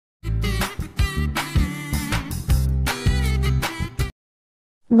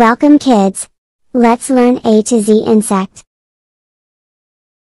Welcome kids! Let's learn A to Z insect.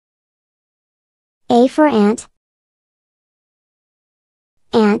 A for ant.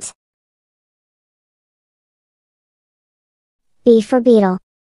 Ant. B for beetle.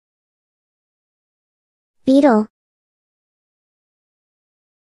 Beetle.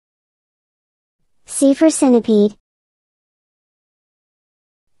 C for centipede.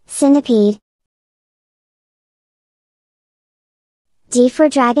 Centipede. D for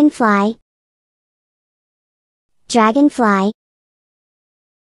dragonfly. Dragonfly.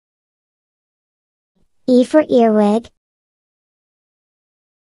 E for earwig.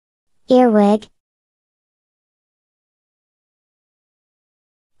 Earwig.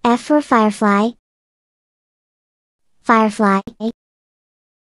 F for firefly. Firefly.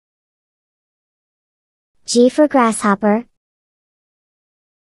 G for grasshopper.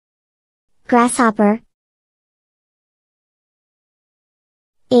 Grasshopper.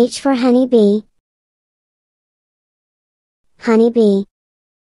 H for honeybee. Honeybee.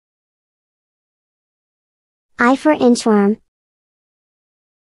 I for inchworm.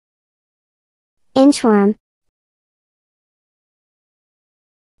 Inchworm.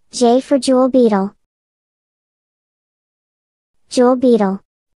 J for jewel beetle. Jewel beetle.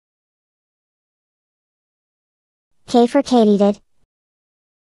 K for katydid.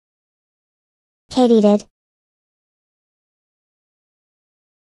 Katydid.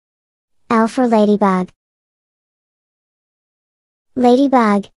 L for ladybug.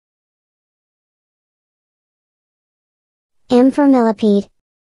 Ladybug. M for millipede.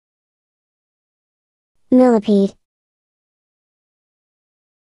 Millipede.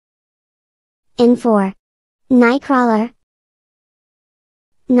 N for nightcrawler.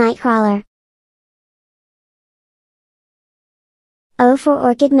 Nightcrawler. O for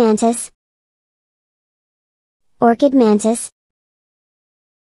orchid mantis. Orchid mantis.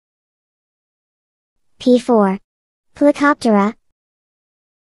 P for Plecoptera.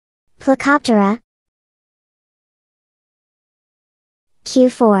 Plecoptera. Q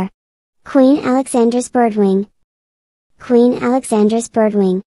for Queen Alexandra's birdwing. Queen Alexandra's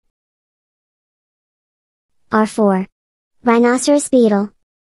birdwing. R for Rhinoceros beetle.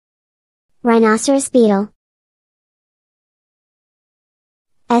 Rhinoceros beetle.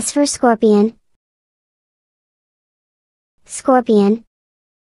 S for scorpion. Scorpion.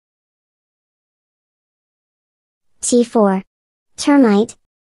 T for termite.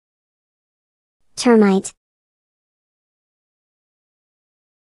 Termite.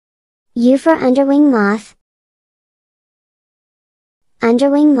 U for underwing moth.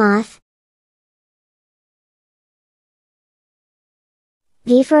 Underwing moth.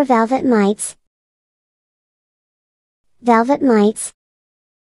 V for velvet mites. Velvet mites.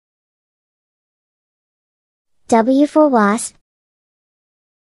 W for wasp.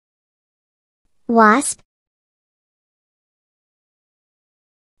 Wasp.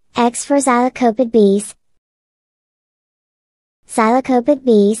 X for xylocopid bees. Xylocopid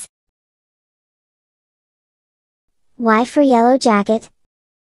bees. Y for yellow jacket.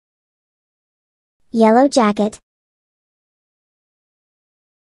 Yellow jacket.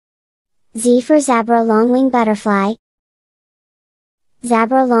 Z for zebra longwing butterfly.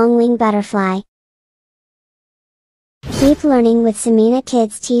 Zebra longwing butterfly. Keep learning with Samina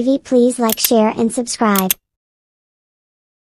Kids TV. Please like, share and subscribe.